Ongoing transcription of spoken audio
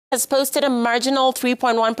has posted a marginal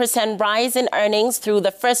 3.1% rise in earnings through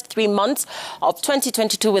the first 3 months of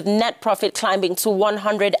 2022, with net profit climbing to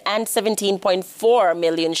 117.4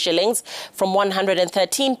 million shillings from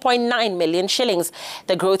 113.9 million shillings.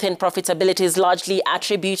 The growth in profitability is largely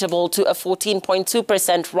attributable to a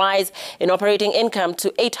 14.2% rise in operating income to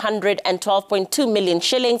 812.2 million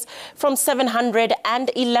shillings from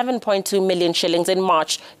 711.2 million shillings in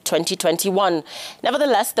March 2021.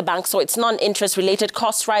 Nevertheless, the bank saw its non-interest related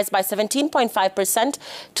costs rise by 17.5%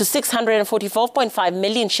 to 644.5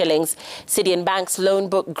 million shillings. Sidian Bank's loan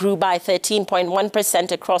book grew by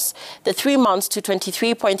 13.1% across the 3 months to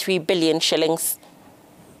 23.3 billion shillings.